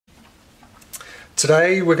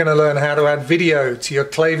Today we're going to learn how to add video to your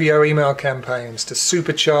Klaviyo email campaigns to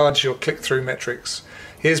supercharge your click-through metrics.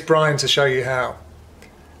 Here's Brian to show you how.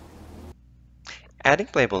 Adding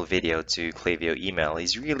Playable video to Klaviyo email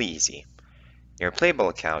is really easy. In your Playable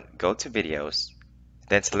account, go to Videos,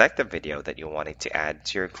 then select the video that you wanted to add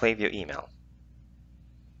to your Klaviyo email.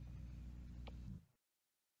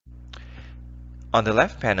 On the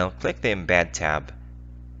left panel, click the Embed tab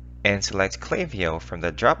and select Klaviyo from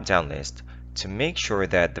the drop-down list to make sure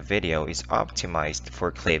that the video is optimized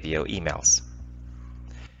for Klaviyo emails.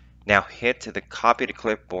 Now hit the Copy to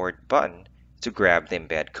Clipboard button to grab the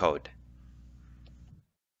embed code.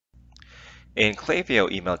 In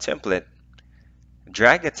Klaviyo email template,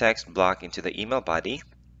 drag the text block into the email body.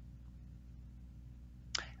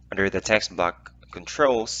 Under the text block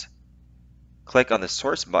controls, click on the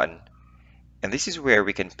source button, and this is where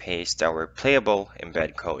we can paste our Playable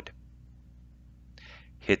embed code.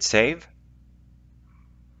 Hit save,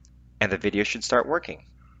 and the video should start working.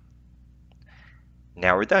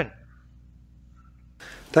 Now we're done.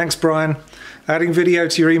 Thanks, Brian. Adding video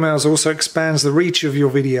to your emails also expands the reach of your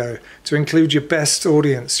video to include your best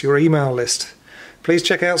audience, your email list. Please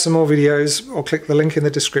check out some more videos or click the link in the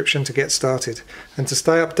description to get started. And to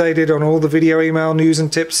stay updated on all the video email news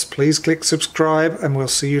and tips, please click subscribe, and we'll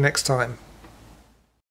see you next time.